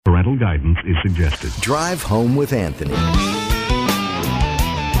Parental guidance is suggested. Drive Home with Anthony.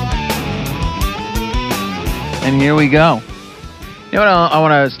 And here we go. You know what I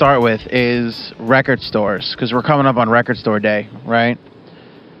want to start with is record stores, because we're coming up on Record Store Day, right?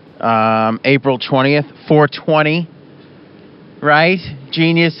 April 20th, 420, right?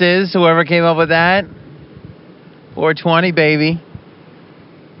 Geniuses, whoever came up with that. 420, baby.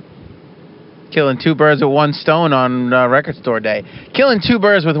 Killing two birds with one stone on Record Store Day. Killing two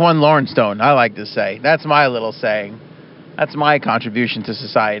birds with one Lauren Stone, I like to say. That's my little saying. That's my contribution to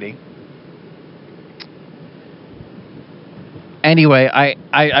society. Anyway,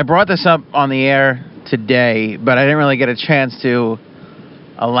 I brought this up on the air today, but I didn't really get a chance to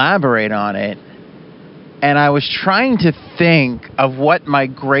elaborate on it. And I was trying to think of what my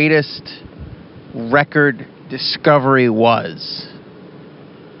greatest record discovery was.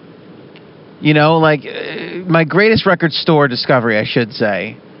 You know, like, my greatest record store discovery, I should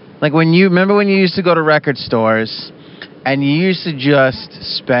say. Like, remember when you used to go to record stores and you used to just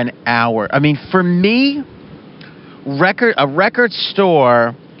spend hours. I mean, for me, a record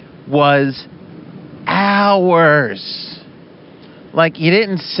store was hours. Like, you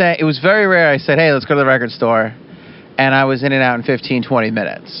didn't say, it was very rare I said, hey, let's go to the record store, and I was in and out in 15, 20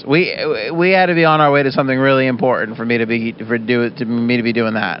 minutes. We had to be on our way to something really important for me to be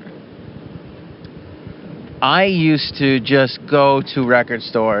doing that. I used to just go to record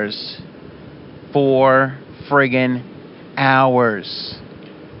stores for friggin' hours.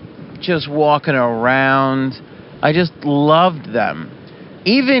 Just walking around. I just loved them.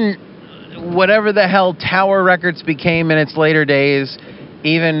 Even whatever the hell Tower Records became in its later days,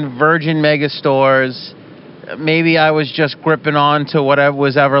 even Virgin Mega Stores, maybe I was just gripping on to whatever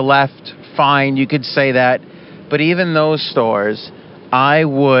was ever left. Fine, you could say that. But even those stores, I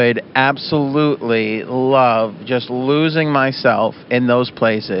would absolutely love just losing myself in those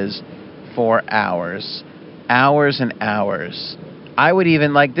places for hours. Hours and hours. I would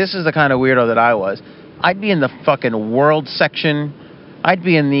even, like, this is the kind of weirdo that I was. I'd be in the fucking world section. I'd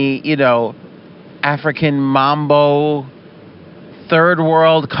be in the, African Mambo, third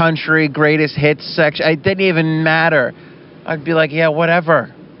world country, greatest hits section. It didn't even matter. I'd be like, yeah,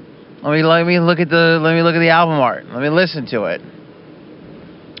 whatever. Let me look at the album art. Let me listen to it.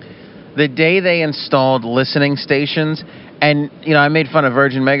 The day they installed listening stations, and, I made fun of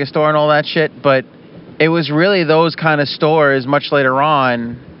Virgin Megastore and all that shit, but it was really those kind of stores much later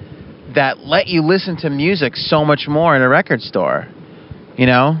on that let you listen to music so much more in a record store.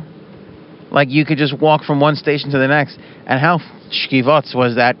 Like, you could just walk from one station to the next. And how schkivots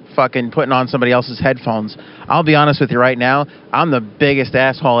was that fucking putting on somebody else's headphones? I'll be honest with you right now, I'm the biggest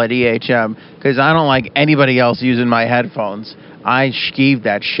asshole at EHM because I don't like anybody else using my headphones. I schkiv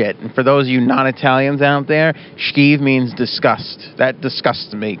that shit. And for those of you non-Italians out there, schkiv means disgust. That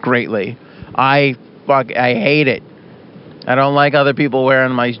disgusts me greatly. I hate it. I don't like other people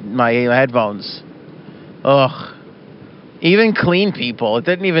wearing my headphones. Ugh. Even clean people, it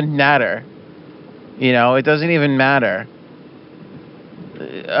didn't even matter. It doesn't even matter.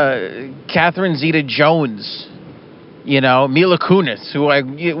 Catherine Zeta-Jones, Mila Kunis, who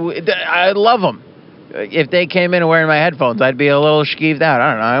I love them. If they came in and wearing my headphones, I'd be a little skeeved out.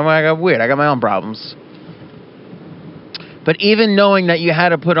 I don't know. I'm weird. I got my own problems. But even knowing that you had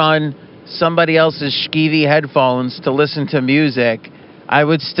to put on somebody else's skeevy headphones to listen to music, I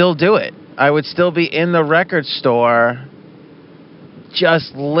would still do it. I would still be in the record store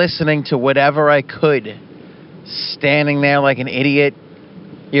just listening to whatever I could, standing there like an idiot.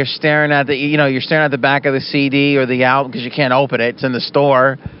 You're staring at the back of the CD or the album because you can't open it. It's in the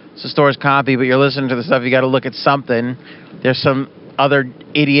store. It's the store's copy, but you're listening to the stuff. You got to look at something. There's some other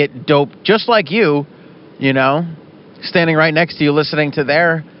idiot dope just like you, standing right next to you listening to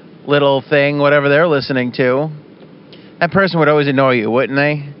their little thing, whatever they're listening to. That person would always annoy you, wouldn't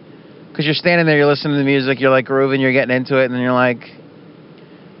they? Because you're standing there, you're listening to the music, you're like grooving, you're getting into it, and then you're like,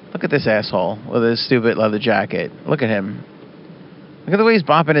 look at this asshole with his stupid leather jacket. Look at him. Look at the way he's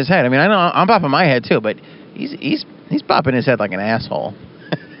bopping his head. I mean, I know I'm bopping my head too, but he's bopping his head like an asshole.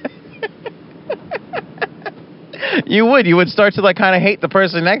 You would start to like kind of hate the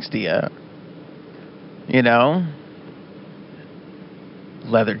person next to you.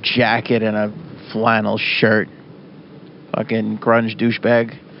 Leather jacket and a flannel shirt. Fucking grunge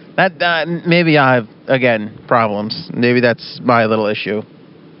douchebag. That maybe I have, again, problems. Maybe that's my little issue.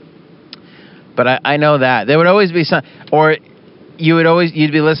 But I know that. There would always be some... Or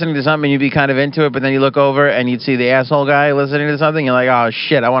you'd be listening to something and you'd be kind of into it, but then you look over and you'd see the asshole guy listening to something. You're like, oh,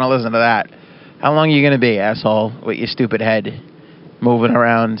 shit, I want to listen to that. How long are you going to be, asshole, with your stupid head moving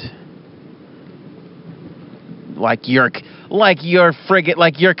around like you're like you're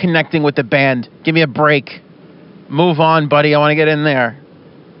connecting with the band. Give me a break. Move on, buddy. I want to get in there.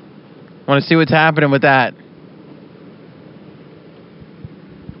 I want to see what's happening with that.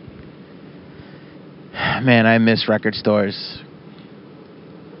 Man, I miss record stores.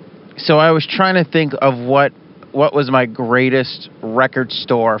 So I was trying to think of what was my greatest record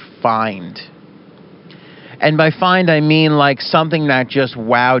store find. And by find, I mean like something that just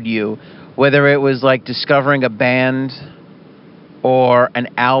wowed you. Whether it was like discovering a band or an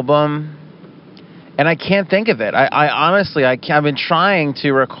album. And I can't think of it. I honestly, I've been trying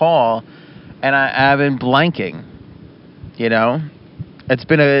to recall, and I've been blanking. You know? It's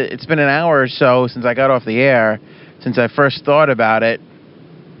been an hour or so since I got off the air, since I first thought about it.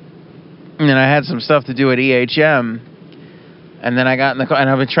 And then I had some stuff to do at EHM. And then I got in the car, and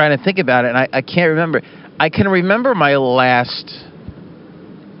I've been trying to think about it, and I can't remember. I can remember my last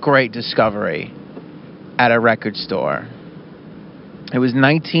great discovery at a record store. It was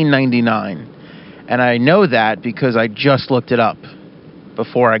 1999. And I know that because I just looked it up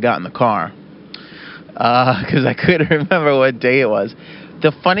before I got in the car. Because I couldn't remember what day it was.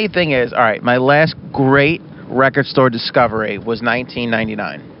 The funny thing is, all right, my last great record store discovery was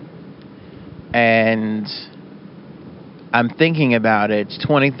 1999. And I'm thinking about it. It's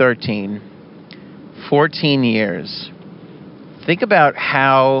 2013. 14 years. Think about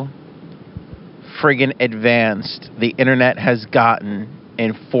how friggin' advanced the internet has gotten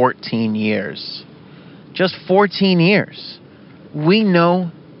in 14 years. Just 14 years. We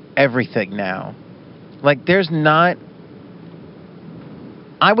know everything now. Like, there's not...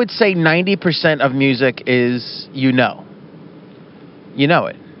 I would say 90% of music is you know. You know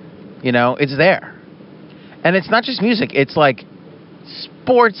it. You know, it's there. And it's not just music. It's like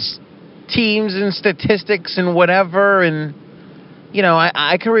sports teams and statistics and whatever. And, you know,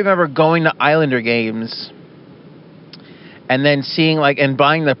 I can remember going to Islander games and then seeing, like, and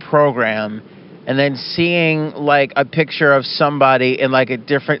buying the program and then seeing, like, a picture of somebody in, like, a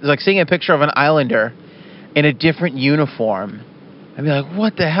different, like, seeing a picture of an Islander in a different uniform. I'd be like,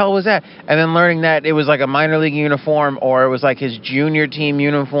 what the hell was that? And then learning that it was like a minor league uniform or it was like his junior team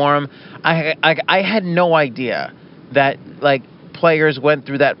uniform. I had no idea that, like, players went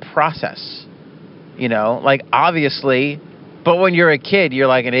through that process. You know, like, obviously, but when you're a kid, you're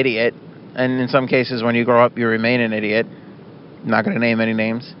like an idiot. And in some cases, when you grow up, you remain an idiot. I'm not going to name any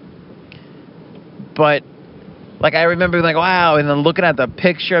names. But, like, I remember like, wow, and then looking at the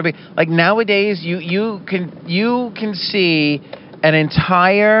picture. I mean, like, nowadays, you can see an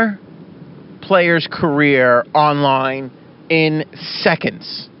entire player's career online in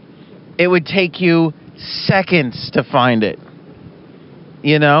seconds. It would take you seconds to find it.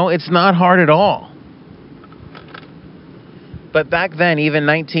 You know, it's not hard at all. But back then, even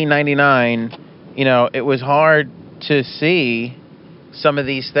 1999, you know, it was hard to see some of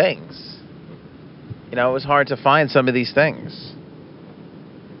these things. You know, it was hard to find some of these things.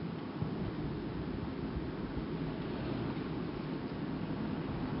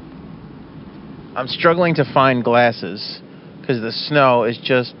 I'm struggling to find glasses because the snow is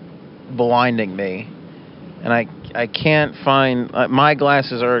just blinding me. And I can't find... my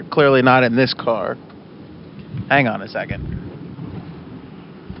glasses are clearly not in this car. Hang on a second.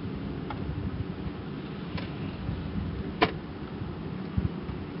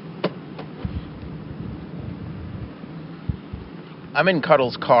 I'm in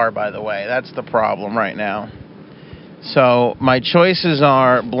Cuddle's car, by the way. That's the problem right now. So my choices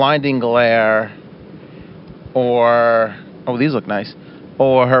are blinding glare or... oh, these look nice.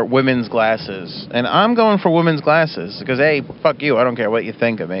 Or her women's glasses. And I'm going for women's glasses. Because A, fuck you. I don't care what you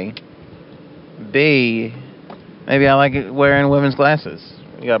think of me. B, maybe I like wearing women's glasses.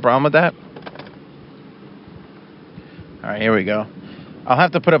 You got a problem with that? Alright, here we go. I'll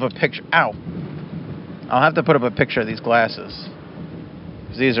have to put up a picture... ow! I'll have to put up a picture of these glasses.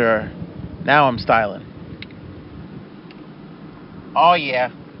 Because these are... now I'm styling. Oh, yeah.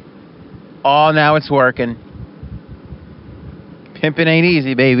 Oh, now it's working. Pimping ain't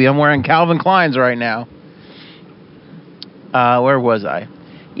easy, baby. I'm wearing Calvin Kleins right now. Where was I?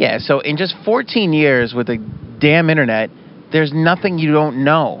 Yeah, so in just 14 years with the damn internet, there's nothing you don't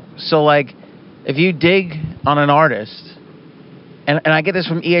know. So, like, if you dig on an artist, and I get this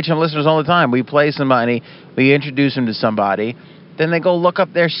from EHM listeners all the time. We play somebody, we introduce them to somebody, then they go look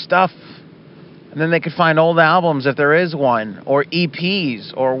up their stuff. And then they could find old albums if there is one, or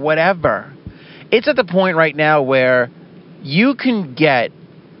EPs, or whatever. It's at the point right now where you can get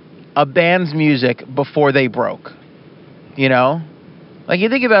a band's music before they broke. You know? Like, you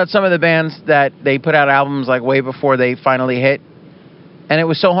think about some of the bands that they put out albums, like, way before they finally hit. And it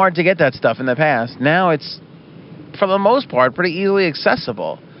was so hard to get that stuff in the past. Now it's for the most part, pretty easily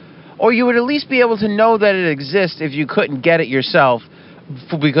accessible. Or you would at least be able to know that it exists if you couldn't get it yourself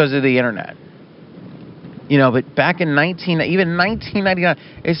because of the internet. You know, but back in 1999,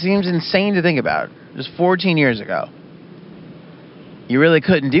 it seems insane to think about. Just 14 years ago. You really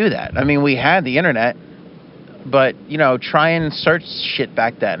couldn't do that. I mean, we had the internet, but, you know, try and search shit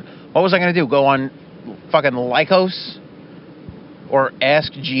back then. What was I going to do? Go on fucking Lycos? Or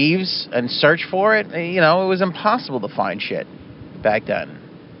ask Jeeves and search for it? You know, it was impossible to find shit back then.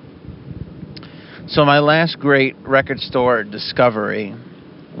 So my last great record store discovery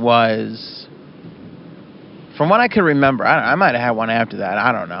was, from what I could remember, I might have had one after that,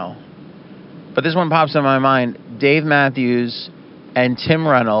 I don't know. But this one pops in my mind, Dave Matthews and Tim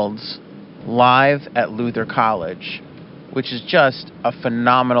Reynolds live at Luther College, which is just a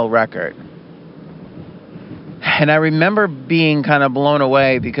phenomenal record. And I remember being kind of blown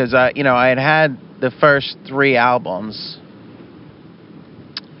away because I had the first 3 albums.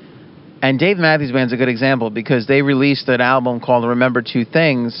 And Dave Matthews Band's a good example because they released an album called Remember Two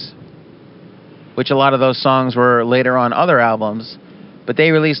Things, which a lot of those songs were later on other albums. But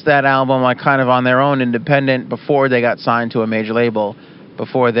they released that album like kind of on their own, independent, before they got signed to a major label,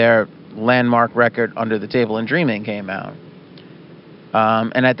 before their landmark record Under the Table and Dreaming came out.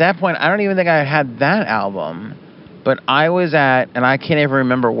 And at that point, I don't even think I had that album. But I was at, and I can't even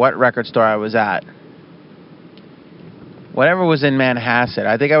remember what record store I was at. Whatever was in Manhasset.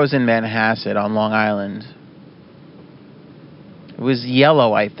 I think I was in Manhasset on Long Island. It was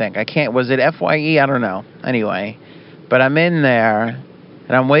Yellow, I think. Was it FYE? I don't know. Anyway. But I'm in there,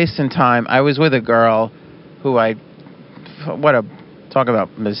 and I'm wasting time. I was with a girl who talk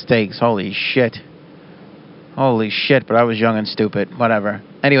about mistakes. Holy shit. Holy shit, but I was young and stupid. Whatever.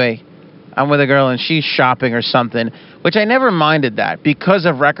 Anyway, I'm with a girl, and she's shopping or something, which I never minded that because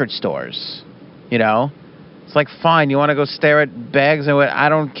of record stores. You know? It's like, fine, you want to go stare at bags and what? I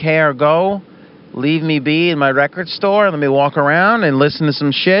don't care. Go. Leave me be in my record store. Let me walk around and listen to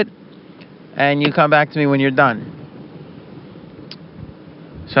some shit. And you come back to me when you're done.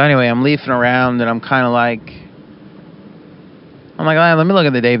 So anyway, I'm leafing around, and I'm kind of like, let me look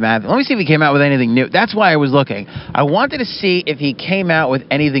at the Dave Matthews. Let me see if he came out with anything new. That's why I was looking. I wanted to see if he came out with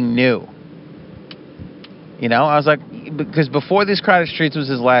anything new. You know, I was like, because Before These Crowded Streets was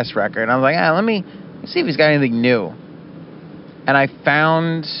his last record. And I was like, let me see if he's got anything new. And I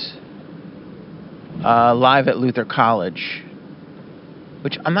found Live at Luther College,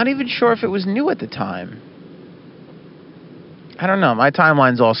 which I'm not even sure if it was new at the time. I don't know. My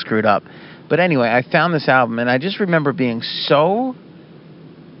timeline's all screwed up. But anyway, I found this album, and I just remember being so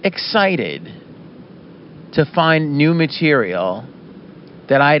excited to find new material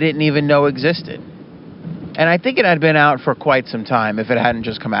that I didn't even know existed. And I think it had been out for quite some time if it hadn't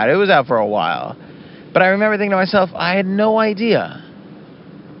just come out. It was out for a while. But I remember thinking to myself, I had no idea.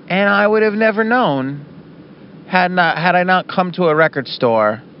 And I would have never known had I not come to a record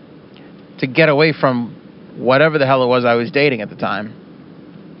store to get away from whatever the hell it was I was dating at the time.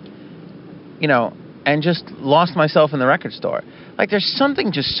 You know, and just lost myself in the record store. Like, there's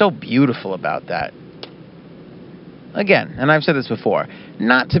something just so beautiful about that. Again, and I've said this before,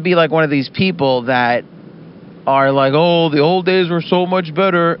 not to be like one of these people that are like, oh, the old days were so much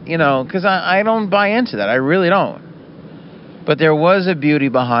better, you know, because I don't buy into that. I really don't. But there was a beauty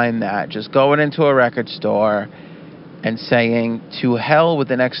behind that, just going into a record store and saying, to hell with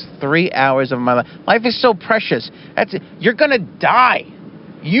the next 3 hours of my life. Life is so precious. That's it. You're going to die.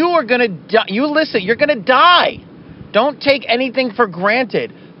 You are going to die. You listen, you're going to die. Don't take anything for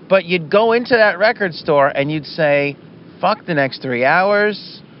granted. But you'd go into that record store and you'd say, fuck the next 3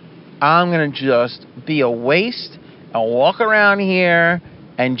 hours. I'm going to just be a waste and walk around here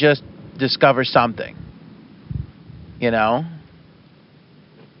and just discover something. You know?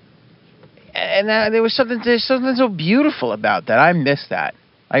 And there's something so beautiful about that. I miss that.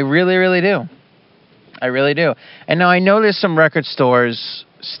 I really, really do. I really do. And now I know there's some record stores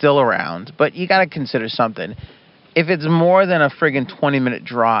still around, but you got to consider something. If it's more than a friggin' 20-minute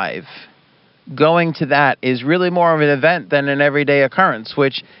drive, going to that is really more of an event than an everyday occurrence,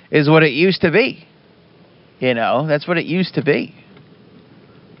 which is what it used to be. You know, that's what it used to be.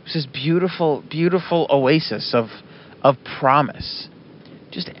 It's this beautiful, beautiful oasis of promise.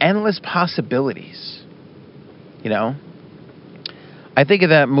 Just endless possibilities. You know? I think of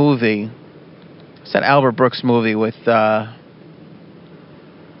that movie. It's that Albert Brooks movie with the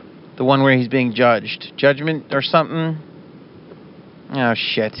one where he's being judged. Judgment or something? Oh,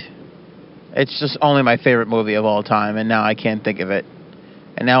 shit. It's just only my favorite movie of all time, and now I can't think of it.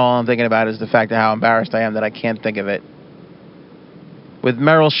 And now all I'm thinking about is the fact of how embarrassed I am that I can't think of it. With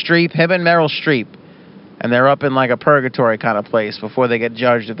Meryl Streep, him and Meryl Streep. and they're up in like a purgatory kind of place before they get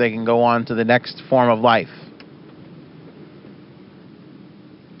judged if they can go on to the next form of life.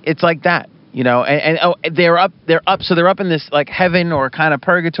 It's like that, you know, and they're up, so they're up in this like heaven or kind of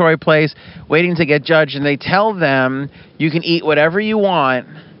purgatory place waiting to get judged, and they tell them you can eat whatever you want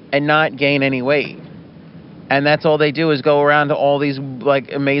and not gain any weight. And that's all they do is go around to all these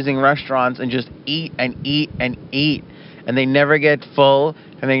like amazing restaurants and just eat and eat and eat. And they never get full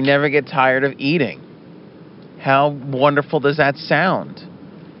and they never get tired of eating. How wonderful does that sound?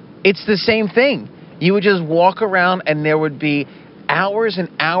 It's the same thing. You would just walk around and there would be hours and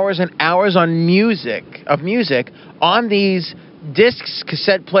hours and hours on music on these discs,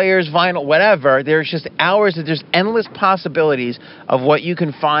 cassette players, vinyl, whatever. There's just hours. There's endless possibilities of what you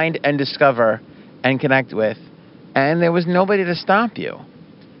can find and discover and connect with, and there was nobody to stop you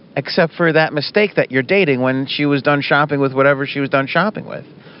except for that mistake that you're dating when she was done shopping with whatever she was done shopping with,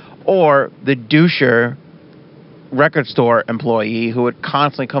 or the doucher record store employee who would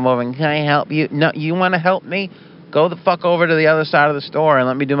constantly come over and, can I help you? No, you want to help me? Go the fuck over to the other side of the store and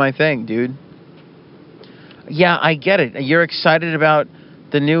let me do my thing, dude. Yeah, I get it. You're excited about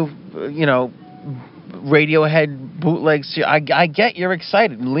the new, you know, Radiohead bootlegs. I get you're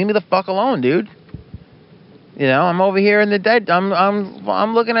excited. Leave me the fuck alone, dude. You know, I'm over here in the dead.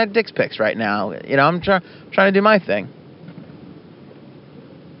 I'm looking at dick pics right now. You know, I'm trying to do my thing.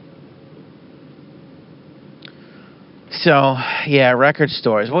 So yeah, record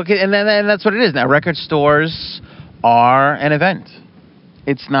stores. Well, and that's what it is now. Record stores are an event.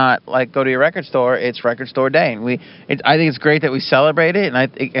 It's not like go to your record store. It's Record Store Day, and I think it's great that we celebrate it, and I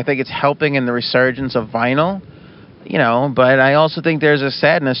think it's helping in the resurgence of vinyl. You know, but I also think there's a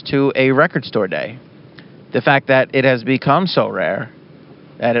sadness to a Record Store Day. The fact that it has become so rare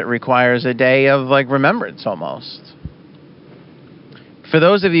that it requires a day of like remembrance almost. For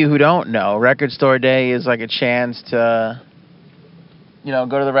those of you who don't know, Record Store Day is like a chance to, you know,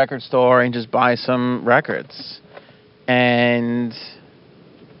 go to the record store and just buy some records. And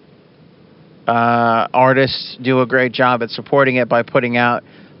artists do a great job at supporting it by putting out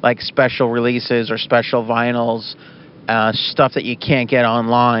like special releases or special vinyls, stuff that you can't get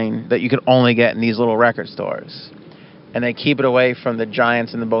online that you can only get in these little record stores. And they keep it away from the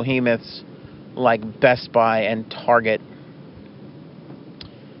giants and the behemoths like Best Buy and Target.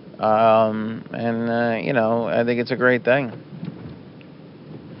 You know, I think it's a great thing.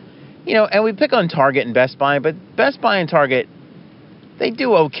 You know, and we pick on Target and Best Buy, but Best Buy and Target, they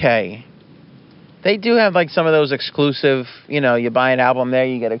do okay. They do have like some of those exclusive, you know, you buy an album there,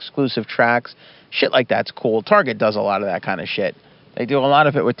 you get exclusive tracks. Shit like that's cool. Target does a lot of that kind of shit. They do a lot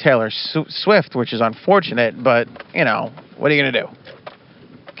of it with Taylor Swift, which is unfortunate, but, you know, what are you going to do?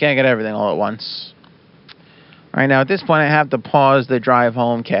 Can't get everything all at once. All right, now at this point I have to pause the drive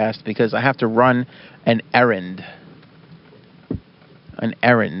home cast because I have to run an errand. An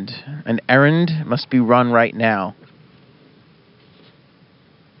errand. An errand must be run right now.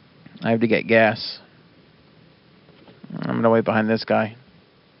 I have to get gas. I'm going to wait behind this guy.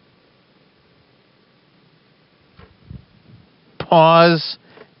 Pause.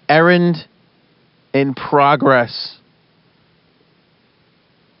 Errand in progress.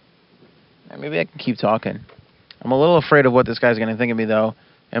 Maybe I can keep talking. I'm a little afraid of what this guy's going to think of me, though,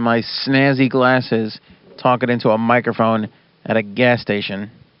 and my snazzy glasses talking into a microphone at a gas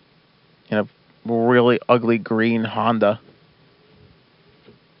station in a really ugly green Honda.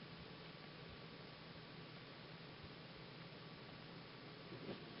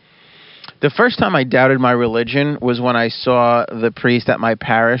 The first time I doubted my religion was when I saw the priest at my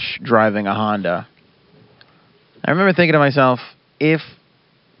parish driving a Honda. I remember thinking to myself, if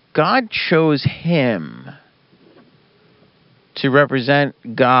God chose him to represent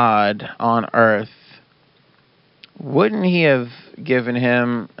God on earth, wouldn't he have given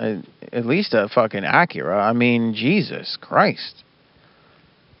him at least a fucking Acura? I mean, Jesus Christ.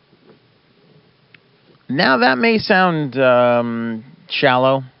 Now that may sound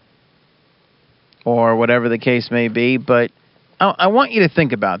shallow, or whatever the case may be, but I want you to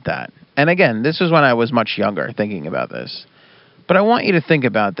think about that. And again, this was when I was much younger thinking about this. But I want you to think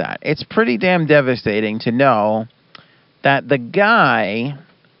about that. It's pretty damn devastating to know that the guy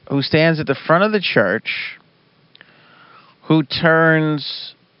who stands at the front of the church, who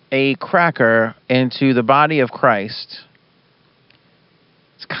turns a cracker into the body of Christ,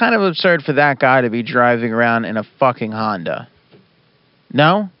 it's kind of absurd for that guy to be driving around in a fucking Honda.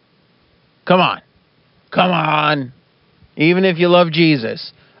 No? Come on. Come on. Even if you love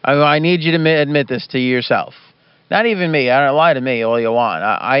Jesus, I need you to admit this to yourself. Not even me. I don't lie to me all you want.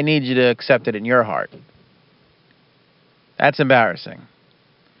 I need you to accept it in your heart. That's embarrassing.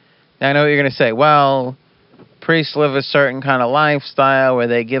 Now, I know what you're going to say. Well, priests live a certain kind of lifestyle where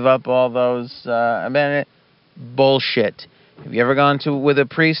they give up all those bullshit. Have you ever gone with a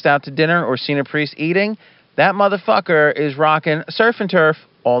priest out to dinner or seen a priest eating? That motherfucker is rocking surf and turf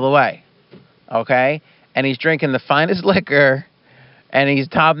all the way. Okay? And he's drinking the finest liquor, and he's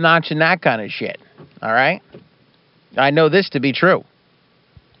top-notch in that kind of shit. All right? I know this to be true.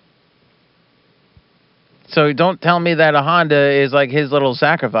 So don't tell me that a Honda is like his little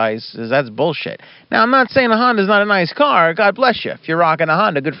sacrifice. That's bullshit. Now, I'm not saying a Honda's not a nice car. God bless you. If you're rocking a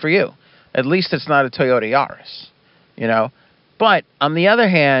Honda, good for you. At least it's not a Toyota Yaris. You know? But, on the other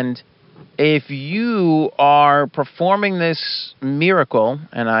hand, if you are performing this miracle,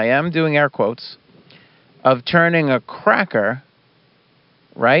 and I am doing air quotes, of turning a cracker,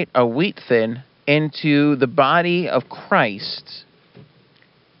 right, a wheat thin, into the body of Christ,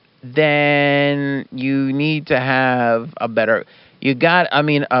 then you need to have a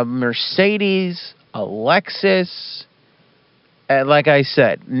Mercedes, a Lexus, like I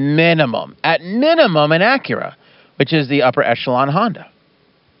said, at minimum, an Acura, which is the upper echelon Honda.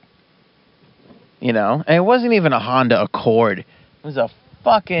 You know, and it wasn't even a Honda Accord. It was a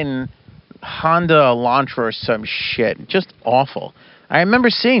fucking Honda Elantra or some shit. Just awful. I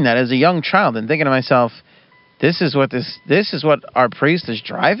remember seeing that as a young child and thinking to myself, this is what our priest is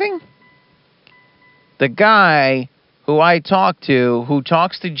driving? The guy who I talk to, who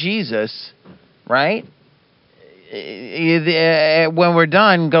talks to Jesus, right? When we're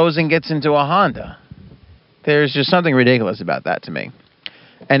done, goes and gets into a Honda. There's just something ridiculous about that to me.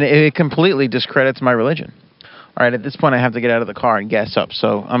 And it completely discredits my religion. All right, at this point, I have to get out of the car and gas up,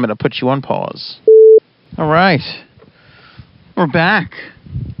 so I'm going to put you on pause. All right. We're back.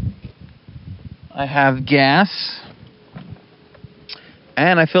 I have gas.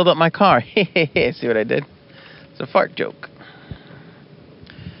 And I filled up my car. See what I did? It's a fart joke.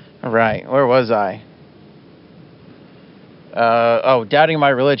 All right, where was I? Doubting my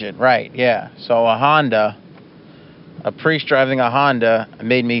religion. Right, yeah. So a Honda... A priest driving a Honda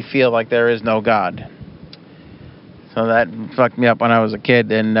made me feel like there is no God. So that fucked me up when I was a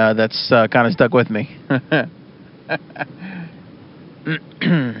kid, and that's kind of stuck with me.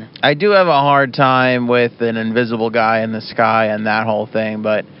 I do have a hard time with an invisible guy in the sky and that whole thing,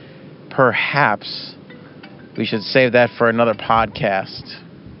 but perhaps we should save that for another podcast.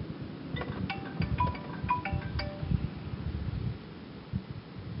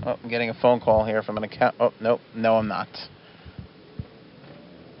 Oh, I'm getting a phone call here from an account. Oh, nope. No, I'm not.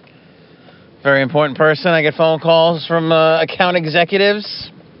 Very important person. I get phone calls from account executives.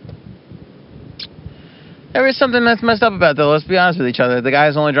 There is something that's messed up about that. Let's be honest with each other. The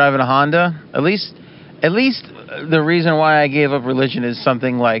guy's only driving a Honda. At least the reason why I gave up religion is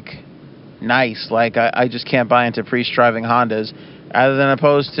something like nice. Like I just can't buy into priests driving Hondas, other than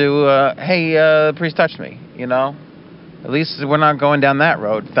opposed to, hey, the priest touched me, you know? At least we're not going down that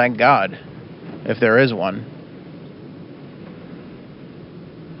road, thank God, if there is one.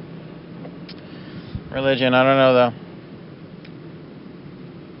 Religion, I don't know, though.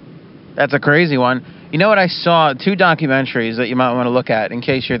 That's a crazy one. You know what I saw? 2 documentaries that you might want to look at in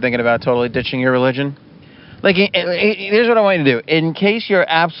case you're thinking about totally ditching your religion. Like, here's what I want you to do. In case you're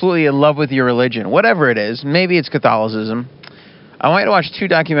absolutely in love with your religion, whatever it is, maybe it's Catholicism, I want you to watch 2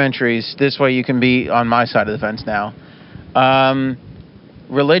 documentaries. This way you can be on my side of the fence now.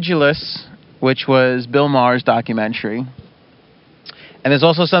 Religulous, which was Bill Maher's documentary. And there's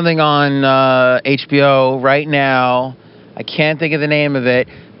also something on HBO right now. I can't think of the name of it,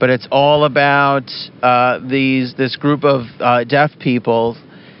 but it's all about this group of deaf people.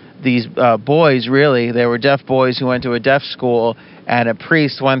 These boys, really, they were deaf boys who went to a deaf school, and a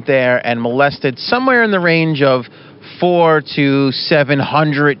priest went there and molested somewhere in the range of 400 to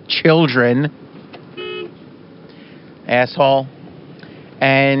 700 children. Asshole.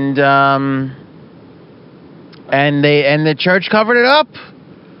 And the church covered it up.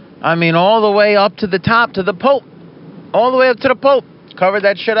 I mean, all the way up to the top, to the Pope. All the way up to the Pope. Covered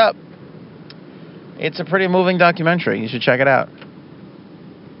that shit up. It's a pretty moving documentary. You should check it out.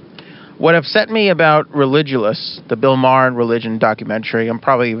 What upset me about Religulous, the Bill Maher religion documentary, I'm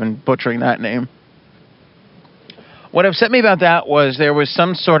probably even butchering that name. What upset me about that was there was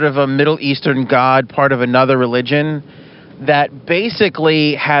some sort of a Middle Eastern god, part of another religion, that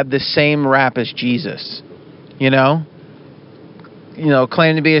basically had the same rap as Jesus. You know,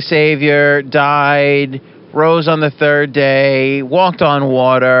 claimed to be a savior, died, rose on the 3rd day, walked on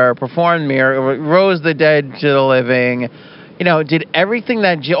water, performed miracles, rose the dead to the living. You know, did everything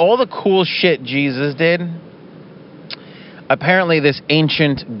that all the cool shit Jesus did. Apparently, this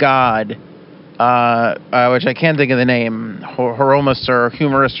ancient god, which I can't think of the name, Horomus or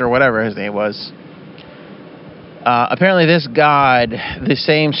Humorous or whatever his name was, Apparently this God, the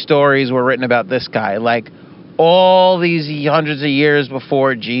same stories were written about this guy, like all these hundreds of years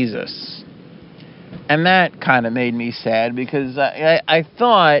before Jesus. And that kind of made me sad, because I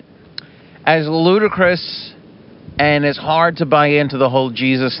thought, as ludicrous and as hard to buy into the whole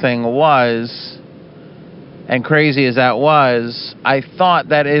Jesus thing was, and crazy as that was, I thought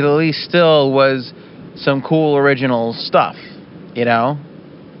that it at least still was some cool original stuff, you know?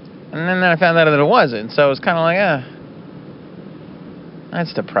 And then I found out that it wasn't, so it was kind of like,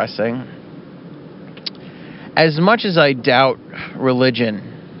 that's depressing. As much as I doubt religion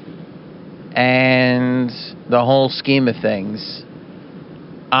and the whole scheme of things,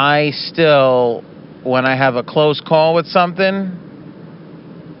 I still, when I have a close call with something,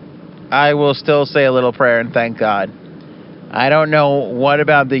 I will still say a little prayer and thank God. I don't know what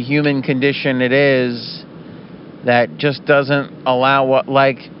about the human condition it is that just doesn't allow what,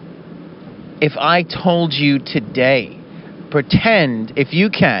 like, if I told you today, pretend, if you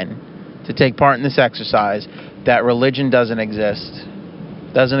can, to take part in this exercise, that religion doesn't exist.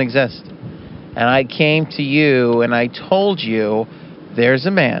 Doesn't exist. And I came to you and I told you, there's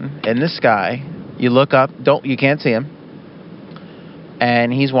a man in the sky. You look up, you can't see him.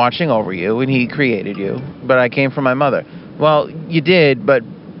 And he's watching over you, and he created you. But I came from my mother. Well, you did, but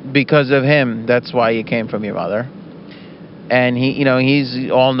because of him, that's why you came from your mother. And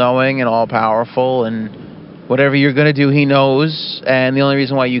he's all-knowing and all-powerful, and whatever you're going to do, he knows. And the only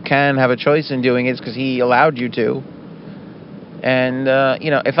reason why you can have a choice in doing it is because he allowed you to. And,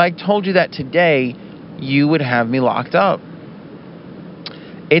 if I told you that today, you would have me locked up.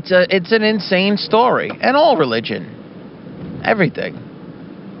 It's an insane story. And all religion. Everything.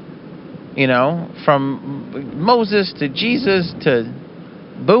 From Moses to Jesus to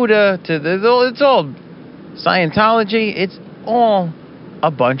Buddha to it's all Scientology. It's all a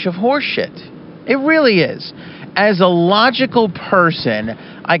bunch of horse shit. It really is. As a logical person,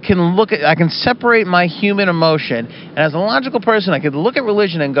 I can separate my human emotion, and as a logical person, I could look at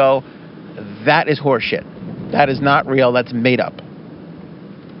religion and go, that is horse shit. That is not real. That's made up.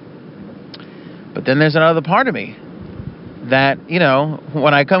 But then there's another part of me that,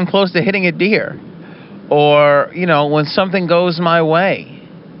 when I come close to hitting a deer, or, when something goes my way,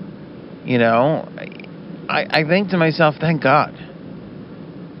 I think to myself, thank God.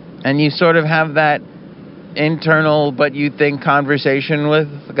 And you sort of have that internal, but you think, conversation with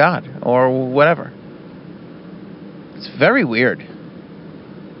God or whatever. It's very weird.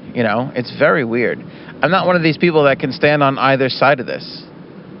 It's very weird. I'm not one of these people that can stand on either side of this.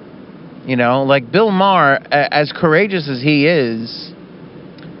 Like Bill Maher, as courageous as he is,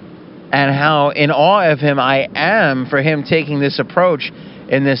 and how in awe of him I am for him taking this approach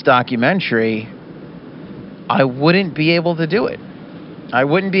in this documentary, I wouldn't be able to do it. I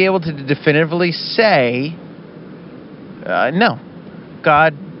wouldn't be able to definitively say, no,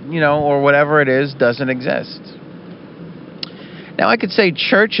 God, or whatever it is, doesn't exist. Now, I could say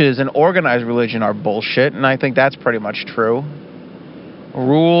churches and organized religion are bullshit, and I think that's pretty much true.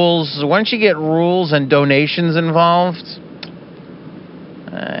 Rules, once you get rules and donations involved,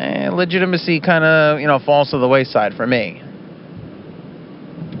 legitimacy kind of, falls to the wayside for me.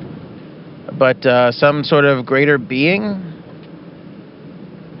 But some sort of greater being,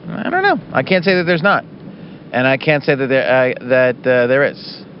 I don't know. I can't say that there's not, and I can't say that there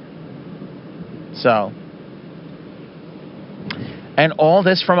is. So, and all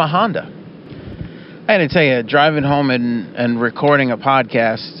this from a Honda. I had to tell you, driving home and recording a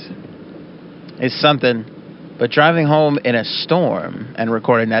podcast is something, but driving home in a storm and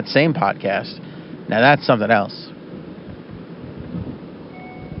recording that same podcast, now that's something else.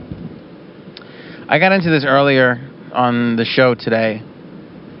 I got into this earlier on the show today,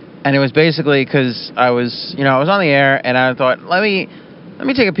 and it was basically because I was on the air, and I thought, let me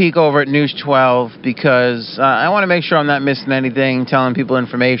take a peek over at News 12, because I want to make sure I'm not missing anything, telling people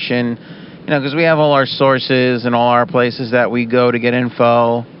information, because we have all our sources and all our places that we go to get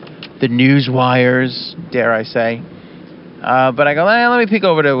info, the news wires, dare I say. But I go, let me peek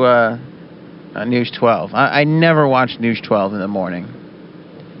over to News 12. I never watch News 12 in the morning.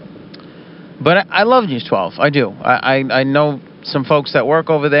 But I love News 12. I do. I know some folks that work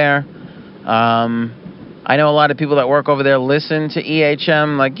over there. I know a lot of people that work over there listen to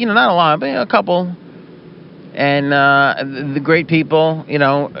EHM. Like, not a lot, but a couple. And the great people,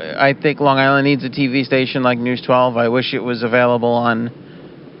 I think Long Island needs a TV station like News 12. I wish it was available on,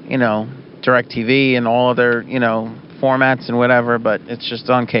 DirecTV and all other, formats and whatever, but it's just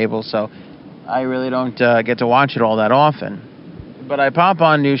on cable, so I really don't get to watch it all that often. But I pop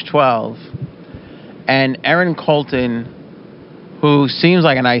on News 12, and Erin Colton, who seems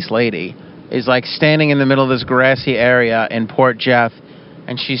like a nice lady, is like standing in the middle of this grassy area in Port Jeff,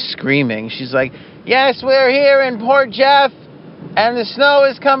 and she's screaming. She's like, "Yes, we're here in Port Jeff, and the snow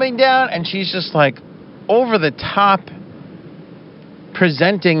is coming down." And she's just like over the top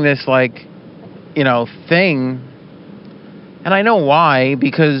presenting this like, you know, thing. And I know why,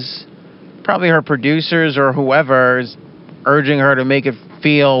 because probably her producers or whoever is urging her to make it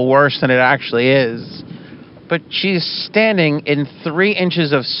feel worse than it actually is. But she's standing in 3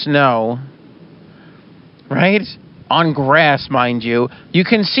 inches of snow, right? On grass, mind you. You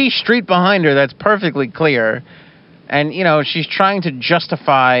can see street behind her that's perfectly clear. And, you know, she's trying to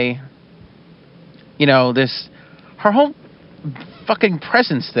justify, you know, this. Her whole fucking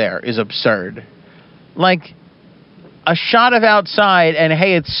presence there is absurd. Like, a shot of outside and,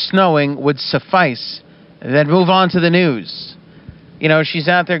 hey, it's snowing would suffice. Then move on to the news. You know, she's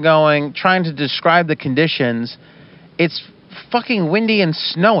out there trying to describe the conditions. It's fucking windy and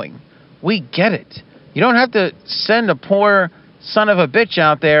snowing. We get it. You don't have to send a poor son of a bitch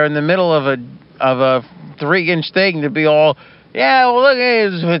out there in the middle of a 3-inch thing to be all, yeah, well, look,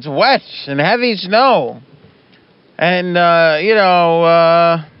 it's wet and heavy snow. And, well,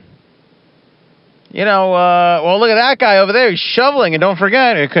 look at that guy over there. He's shoveling, and don't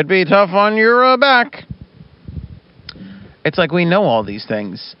forget, it could be tough on your back. It's like, we know all these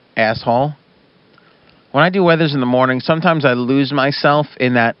things, asshole. When I do weathers in the morning, sometimes I lose myself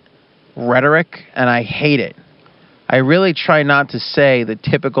in that rhetoric, and I hate it. I really try not to say the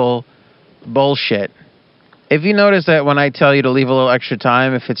typical bullshit. If you notice that when I tell you to leave a little extra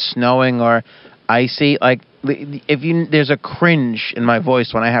time, if it's snowing or icy, like, there's a cringe in my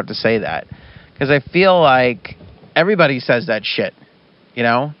voice when I have to say that. Because I feel like everybody says that shit, you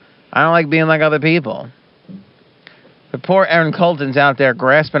know? I don't like being like other people. The poor Erin Colton's out there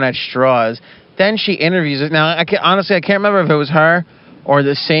grasping at straws. Then she interviews it. Now, honestly, I can't remember if it was her or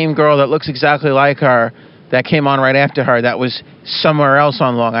the same girl that looks exactly like her that came on right after her that was somewhere else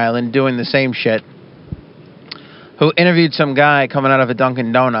on Long Island doing the same shit, who interviewed some guy coming out of a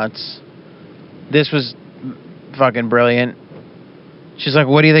Dunkin' Donuts. This was fucking brilliant. She's like,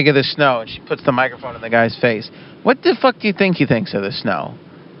 "What do you think of the snow?" And she puts the microphone in the guy's face. What the fuck do you think he thinks of the snow?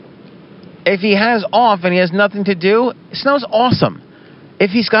 If he has off and he has nothing to do, snow's awesome.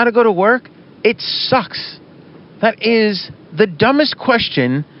 If he's got to go to work, it sucks. That is the dumbest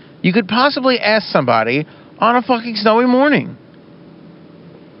question you could possibly ask somebody on a fucking snowy morning.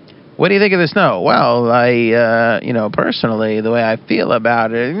 What do you think of the snow? Well, I, personally, the way I feel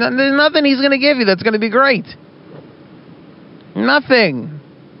about it, there's nothing he's going to give you that's going to be great. Nothing.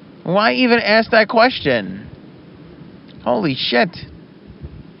 Why even ask that question? Holy shit.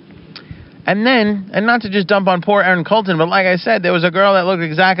 And not to just dump on poor Erin Colton, but like I said, there was a girl that looked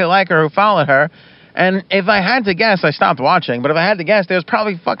exactly like her who followed her. And if I had to guess, I stopped watching, but if I had to guess, there's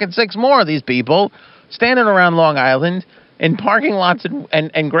probably fucking 6 more of these people standing around Long Island in parking lots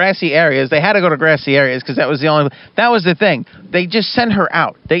and grassy areas. They had to go to grassy areas because that was the thing. They just sent her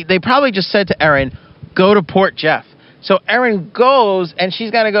out. They probably just said to Erin, go to Port Jeff. So Erin goes, and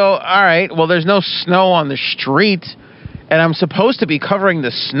she's got to go, all right, well, there's no snow on the street, and I'm supposed to be covering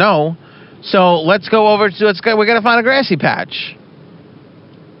the snow. So we got to find a grassy patch.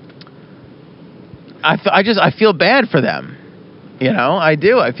 I feel bad for them. You know, I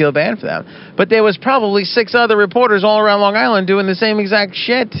do. I feel bad for them. But there was probably 6 other reporters all around Long Island doing the same exact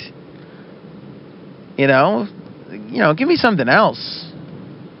shit. You know, give me something else.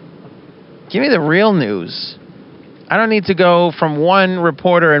 Give me the real news. I don't need to go from one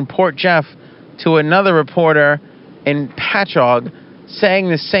reporter in Port Jeff to another reporter in Patchogue saying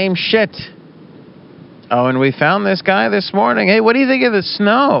the same shit. Oh, and we found this guy this morning. Hey, what do you think of the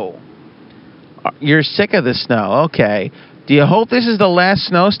snow? You're sick of the snow. Okay. Do you hope this is the last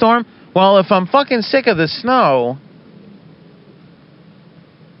snowstorm? Well, if I'm fucking sick of the snow,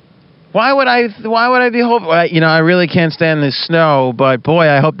 why would I be hoping? I really can't stand this snow, but boy,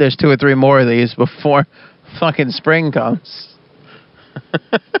 I hope there's 2 or 3 more of these before fucking spring comes.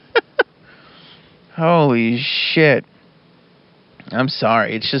 Holy shit. I'm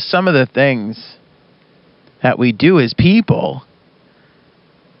sorry. It's just some of the things that we do as people.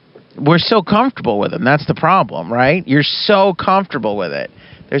 We're so comfortable with them. That's the problem, right? You're so comfortable with it.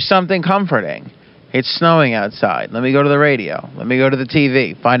 There's something comforting. It's snowing outside. Let me go to the radio. Let me go to the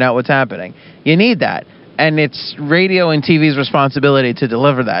TV. Find out what's happening. You need that. And it's radio and TV's responsibility to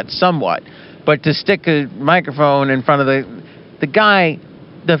deliver that somewhat. But to stick a microphone in front of the guy,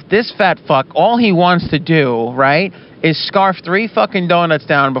 this fat fuck, all he wants to do, right, is scarf 3 fucking donuts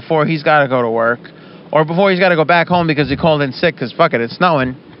down before he's got to go to work. Or before he's got to go back home because he called in sick because fuck it, it's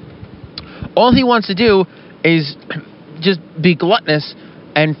snowing. All he wants to do is just be gluttonous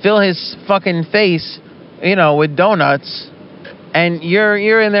and fill his fucking face, with donuts, and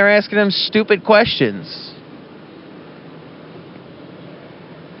you're in there asking him stupid questions.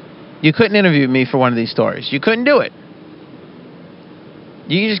 You couldn't interview me for one of these stories. You couldn't do it.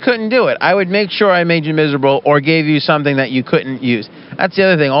 You just couldn't do it. I would make sure I made you miserable or gave you something that you couldn't use. That's the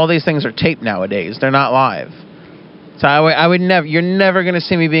other thing. All these things are taped nowadays. They're not live. So I would never, you're never going to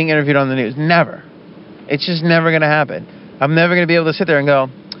see me being interviewed on the news. Never. It's just never going to happen. I'm never going to be able to sit there and go,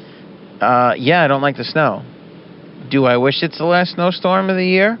 yeah, I don't like the snow. Do I wish it's the last snowstorm of the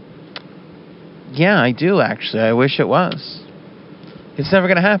year? Yeah, I do, actually. I wish it was. It's never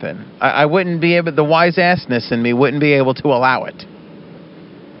going to happen. I wouldn't be able, the wise assness in me wouldn't be able to allow it.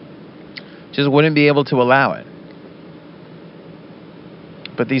 Just wouldn't be able to allow it.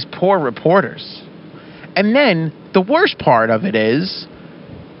 But these poor reporters. And then, the worst part of it is,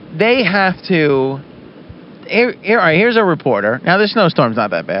 they have to... all right, here's a reporter. Now, the snowstorm's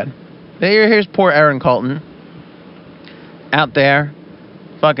not that bad. Here's poor Erin Colton. Out there,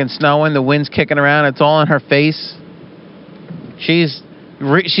 fucking snowing, the wind's kicking around, it's all in her face. She's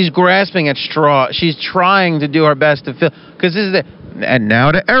grasping at straw. She's trying to do her best to fill... Because this is the... And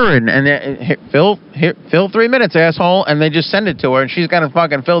now to Erin, and then, fill 3 minutes, asshole, and they just send it to her, and she's got to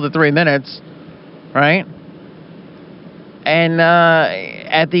fucking fill the 3 minutes, right? And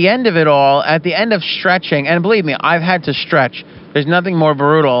at the end of it all, at the end of stretching, and believe me, I've had to stretch. There's nothing more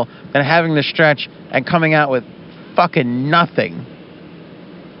brutal than having to stretch and coming out with fucking nothing.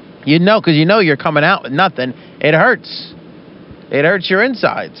 Because you're coming out with nothing. It hurts. It hurts your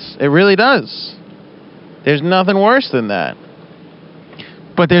insides. It really does. There's nothing worse than that.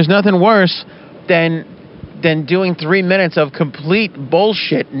 But there's nothing worse than doing 3 minutes of complete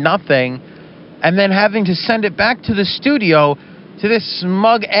bullshit, nothing, and then having to send it back to the studio to this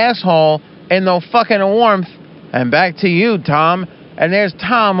smug asshole in the fucking warmth. And back to you, Tom. And there's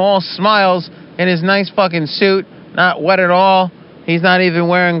Tom, all smiles in his nice fucking suit, not wet at all. He's not even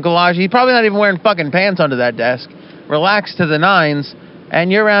wearing galoshes. He's probably not even wearing fucking pants under that desk. Relaxed to the nines, and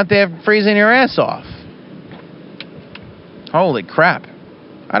you're out there freezing your ass off. Holy crap.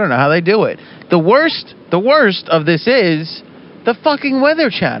 I don't know how they do it. The worst of this is the fucking Weather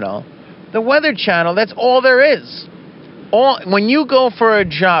Channel. The Weather Channel, that's all there is. When you go for a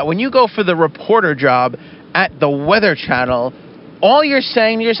job, when you go for the reporter job at the Weather Channel, all you're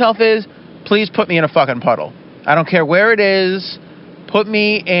saying to yourself is, please put me in a fucking puddle. I don't care where it is. Put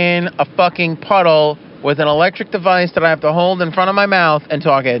me in a fucking puddle with an electric device that I have to hold in front of my mouth and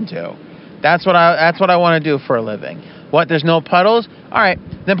talk into. That's what I want to do for a living. What, there's no puddles? All right,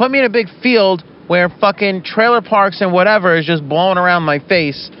 then put me in a big field where fucking trailer parks and whatever is just blowing around my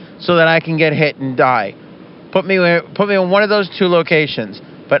face so that I can get hit and die. Put me in one of those two locations.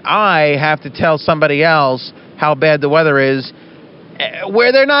 But I have to tell somebody else how bad the weather is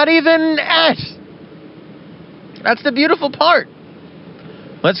where they're not even at. That's the beautiful part.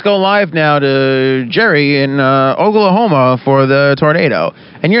 Let's go live now to Jerry in Oklahoma for the tornado.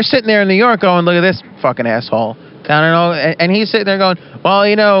 And you're sitting there in New York going, look at this fucking asshole. And he's sitting there going, well,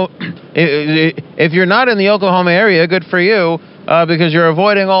 if you're not in the Oklahoma area, good for you, because you're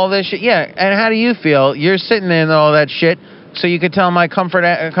avoiding all this shit. Yeah, and how do you feel? You're sitting in all that shit, so you could tell my comfortable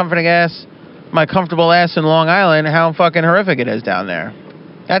ass in Long Island how fucking horrific it is down there.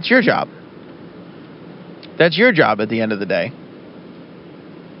 That's your job. That's your job at the end of the day.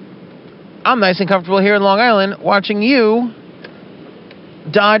 I'm nice and comfortable here in Long Island watching you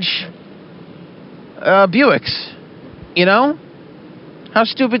dodge Buicks. How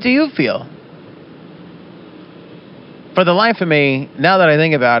stupid do you feel? For the life of me, now that I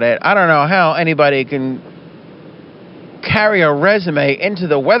think about it, I don't know how anybody can carry a resume into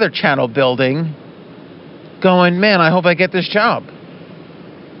the Weather Channel building going, man, I hope I get this job.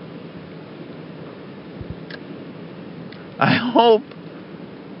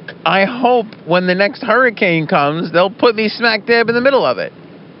 I hope when the next hurricane comes, they'll put me smack dab in the middle of it.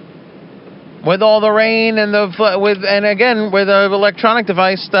 With all the rain and with an electronic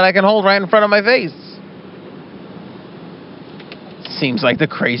device that I can hold right in front of my face. Seems like the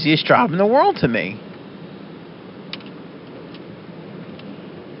craziest job in the world to me.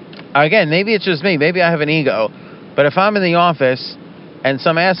 Again, maybe it's just me. Maybe I have an ego. But if I'm in the office and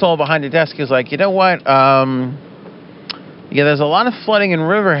some asshole behind the desk is like, you know what? Yeah, there's a lot of flooding in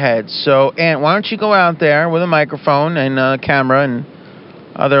Riverhead. So, Aunt, why don't you go out there with a microphone and a camera and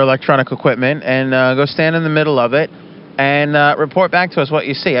other electronic equipment and go stand in the middle of it and report back to us what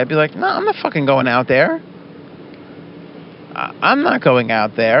you see. I'd be like, no, I'm not fucking going out there. I'm not going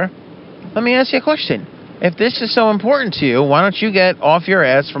out there. Let me ask you a question. If this is so important to you, why don't you get off your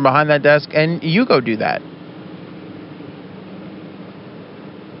ass from behind that desk and you go do that?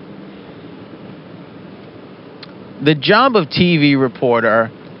 the job of TV reporter,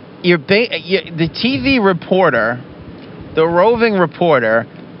 the TV reporter, the roving reporter,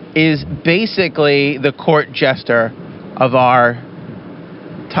 is basically the court jester of our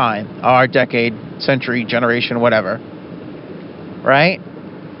time, our decade, century, generation, whatever. Right?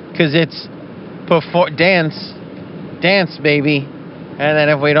 Because it's dance, baby. And then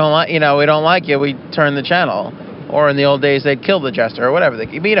if we don't like you, we turn the channel. Or in the old days, they'd kill the jester or whatever.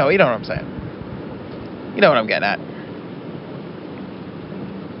 You know what I'm saying. You know what I'm getting at.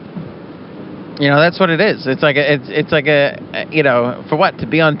 You know, that's what it is. It's like a you know, for what? To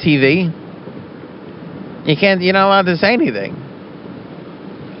be on TV? You're not allowed to say anything.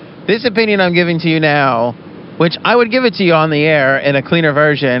 This opinion I'm giving to you now, which I would give it to you on the air in a cleaner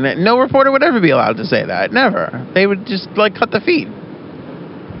version, no reporter would ever be allowed to say that. Never. They would just, cut the feed.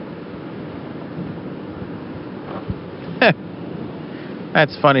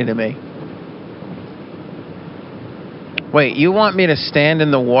 That's funny to me. Wait, you want me to stand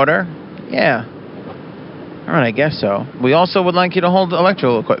in the water? Yeah. All right, I guess so. We also would like you to hold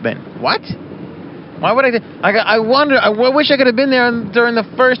electrical equipment. What? Why would I wonder. I wish I could have been there during the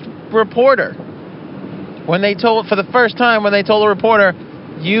first reporter. When they told the reporter,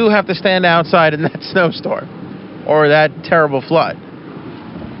 you have to stand outside in that snowstorm or that terrible flood.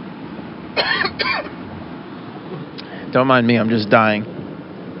 Don't mind me, I'm just dying.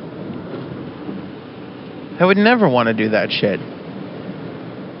 I would never want to do that shit.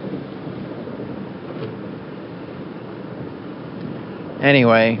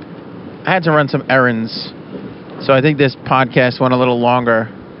 Anyway, I had to run some errands, so I think this podcast went a little longer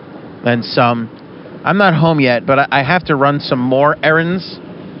than some. I'm not home yet, but I have to run some more errands,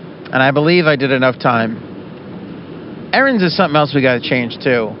 and I believe I did enough time. Errands is something else we got to change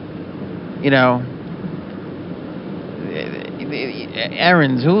too. You know,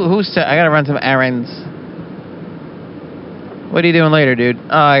 errands. Who said I got to run some errands? What are you doing later, dude?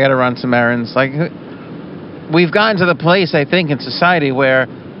 Oh, I got to run some errands. We've gotten to the place, I think, in society where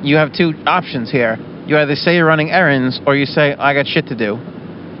you have two options here. You either say you're running errands, or you say, I got shit to do.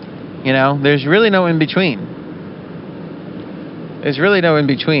 You know, there's really no in between. There's really no in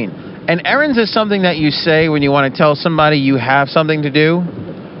between. And errands is something that you say when you want to tell somebody you have something to do,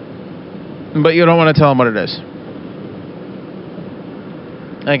 but you don't want to tell them what it is.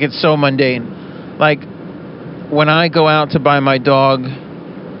 It's so mundane. When I go out to buy my dog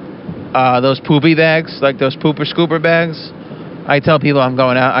those poopy bags, those pooper scooper bags, I tell people I'm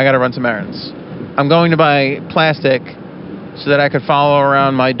going out, I got to run some errands. I'm going to buy plastic so that I could follow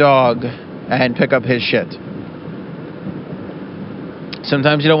around my dog and pick up his shit.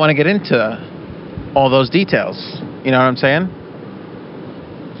 Sometimes you don't want to get into all those details. You know what I'm saying?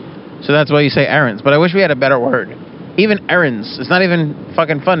 So that's why you say errands. But I wish we had a better word. Even errands. It's not even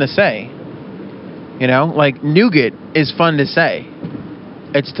fucking fun to say. You know? Nougat is fun to say.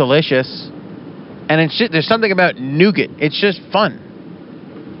 It's delicious. And there's something about nougat. It's just fun.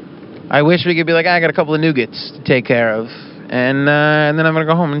 I wish we could be I got a couple of nougats to take care of. And then I'm going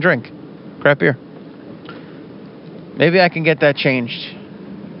to go home and drink crap beer. Maybe I can get that changed.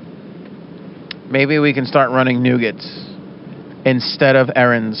 Maybe we can start running nougats instead of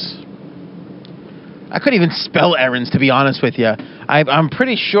errands. I couldn't even spell errands, to be honest with you. I'm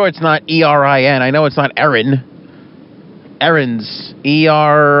pretty sure it's not E-R-I-N. I know it's not Erin. Errands.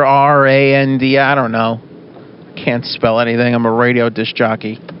 E-R-R-A-N-D. I don't know. Can't spell anything. I'm a radio disc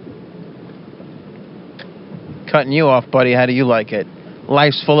jockey. Cutting you off, buddy. How do you like it?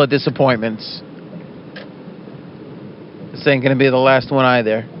 Life's full of disappointments. This ain't gonna be the last one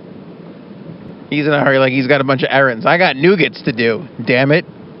either. He's in a hurry, he's got a bunch of errands. I got nougats to do. Damn it.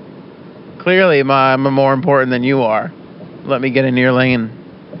 Clearly, I'm more important than you are. Let me get in your lane.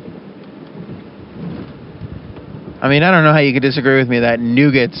 I mean, I don't know how you could disagree with me that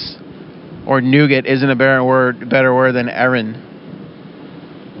nougats or nougat isn't a better word than errand.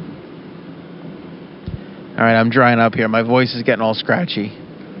 All right, I'm drying up here. My voice is getting all scratchy.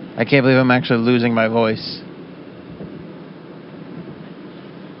 I can't believe I'm actually losing my voice.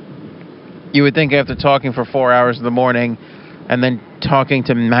 You would think after talking for 4 hours in the morning and then talking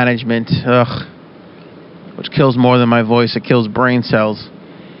to management, which kills more than my voice, it kills brain cells,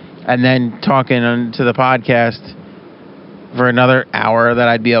 and then talking to the podcast for another hour, that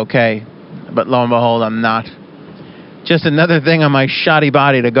I'd be okay. But lo and behold, I'm not. Just another thing on my shoddy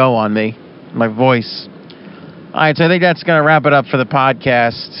body to go on me, my voice. All right, so I think that's going to wrap it up for the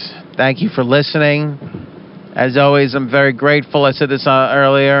podcast. Thank you for listening. As always, I'm very grateful. I said this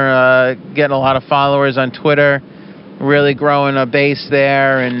earlier, getting a lot of followers on Twitter, really growing a base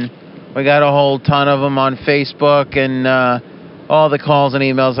there, and we got a whole ton of them on Facebook, and all the calls and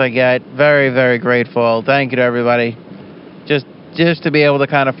emails I get. Very, very grateful. Thank you to everybody. Just to be able to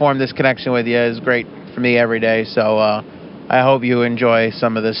kind of form this connection with you is great for me every day. So I hope you enjoy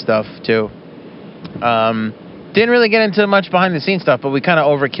some of this stuff too. Didn't really get into much behind the scenes stuff, but we kind of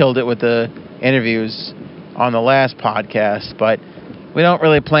overkilled it with the interviews on the last podcast. But we don't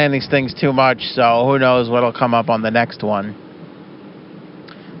really plan these things too much, so who knows what'll come up on the next one.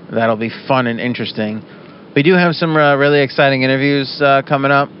 That'll be fun and interesting. We do have some really exciting interviews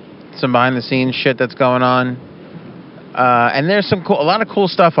coming up, some behind the scenes shit that's going on, and there's a lot of cool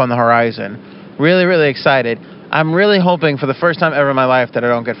stuff on the horizon. Really, really excited. I'm really hoping for the first time ever in my life that I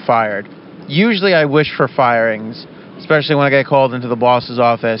don't get fired. Usually I wish for firings, especially when I get called into the boss's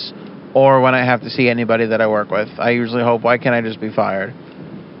office or when I have to see anybody that I work with. I usually hope, why can't I just be fired?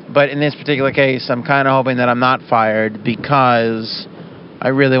 But in this particular case, I'm kind of hoping that I'm not fired because I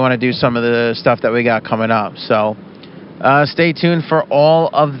really want to do some of the stuff that we got coming up. So stay tuned for all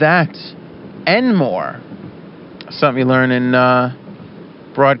of that and more. Something you learn in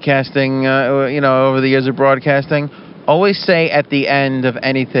broadcasting, over the years of broadcasting. Always say at the end of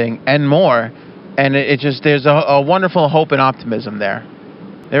anything, and more. And there's a wonderful hope and optimism there.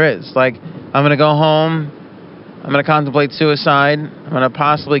 There is. Like, I'm going to go home. I'm going to contemplate suicide. I'm going to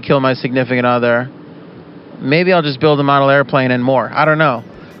possibly kill my significant other. Maybe I'll just build a model airplane and more. I don't know.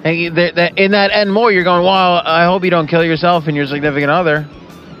 And in that and more, you're going, well, I hope you don't kill yourself and your significant other.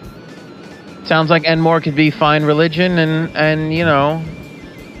 Sounds like and more could be find religion and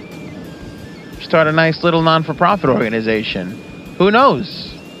start a nice little non-for-profit organization. Who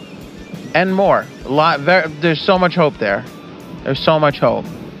knows? And more. There's so much hope there. There's so much hope.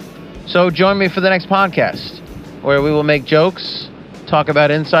 So join me for the next podcast, where we will make jokes, talk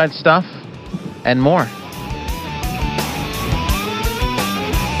about inside stuff, and more.